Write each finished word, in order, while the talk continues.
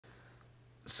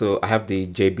So I have the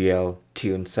JBL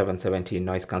Tune 770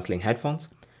 noise cancelling headphones,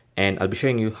 and I'll be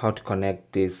showing you how to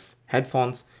connect these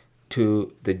headphones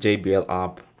to the JBL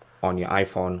app on your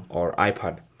iPhone or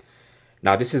iPad.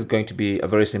 Now this is going to be a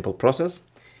very simple process,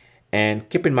 and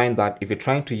keep in mind that if you're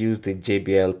trying to use the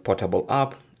JBL portable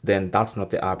app, then that's not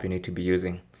the app you need to be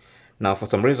using. Now for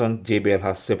some reason, JBL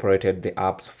has separated the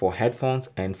apps for headphones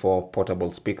and for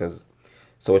portable speakers.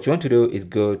 So what you want to do is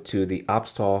go to the App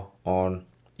Store on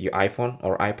your iPhone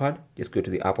or iPad. Just go to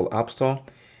the Apple App Store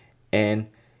and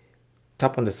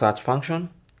tap on the search function,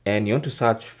 and you want to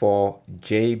search for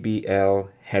JBL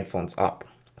headphones app.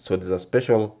 So there's a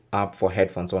special app for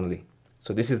headphones only.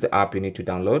 So this is the app you need to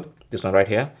download, this one right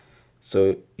here.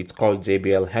 So it's called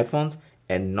JBL headphones,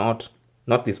 and not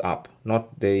this app,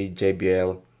 not the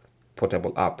JBL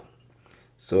portable app.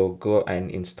 So go and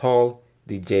install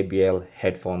the JBL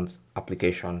headphones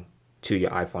application to your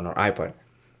iPhone or iPad.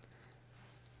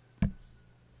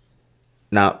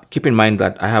 Now keep in mind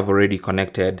that I have already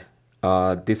connected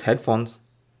these headphones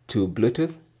to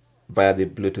Bluetooth via the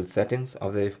Bluetooth settings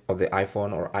of the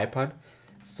iPhone or iPad.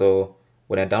 So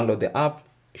when I download the app,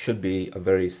 it should be a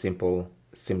very simple,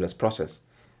 seamless process.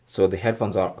 So the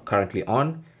headphones are currently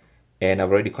on, and I've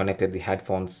already connected the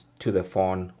headphones to the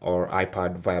phone or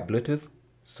iPad via Bluetooth.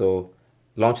 So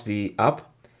launch the app.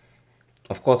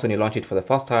 Of course, when you launch it for the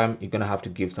first time, you're going to have to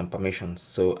give some permissions.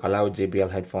 So allow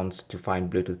JBL headphones to find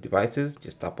Bluetooth devices.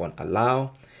 Just tap on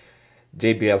allow.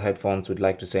 JBL headphones would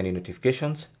like to send you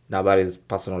notifications. Now that is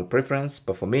personal preference,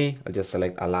 but for me, I'll just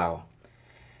select allow.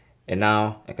 And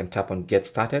now I can tap on get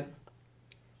started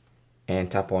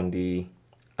and tap on the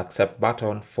accept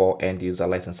button for end user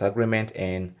license agreement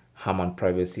and Harman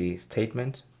privacy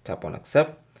statement. Tap on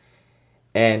accept.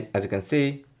 And as you can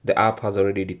see, the app has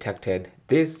already detected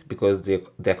this because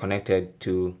they're connected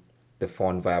to the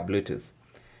phone via Bluetooth.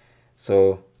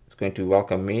 So it's going to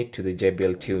welcome me to the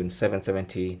JBL Tune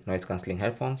 770 noise cancelling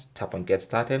headphones. Tap on get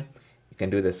started. You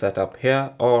can do the setup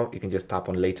here, or you can just tap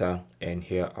on later, and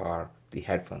here are the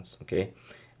headphones. Okay,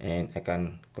 and I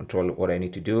can control what I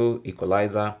need to do,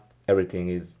 equalizer, everything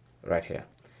is right here.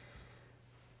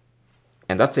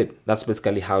 And that's it. That's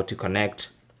basically how to connect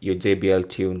your JBL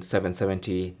Tune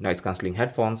 770 noise cancelling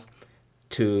headphones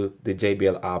to the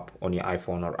JBL app on your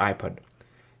iPhone or iPad.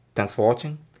 Thanks for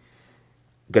watching.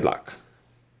 Good luck.